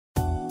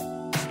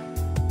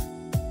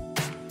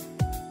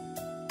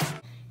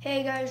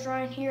Hey guys,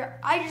 Ryan here.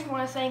 I just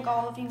want to thank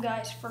all of you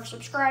guys for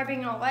subscribing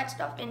and all that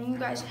stuff. And you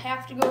guys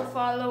have to go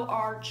follow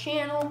our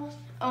channel,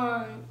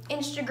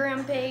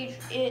 Instagram page.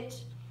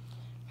 It's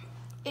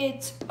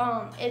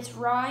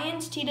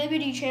Ryan's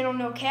TWD channel.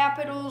 No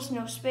capitals,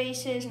 no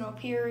spaces, no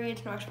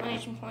periods, no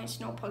exclamation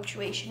points, no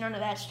punctuation, none of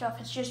that stuff.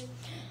 It's just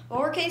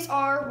lowercase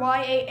r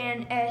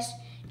YANS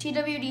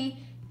TWD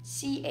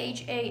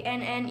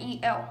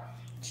CHANNEL.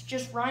 It's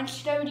just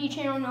Ryan's TWD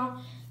channel. No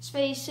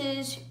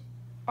spaces,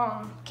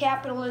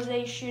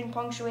 capitalization,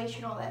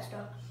 punctuation, all that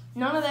stuff.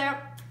 None of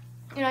that.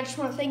 And I just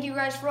want to thank you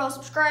guys for all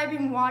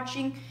subscribing,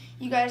 watching.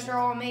 You guys are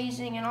all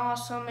amazing and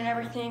awesome and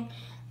everything.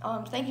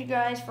 Thank you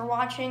guys for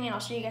watching, and I'll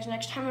see you guys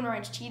next time on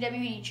Ryan's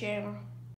TWD channel.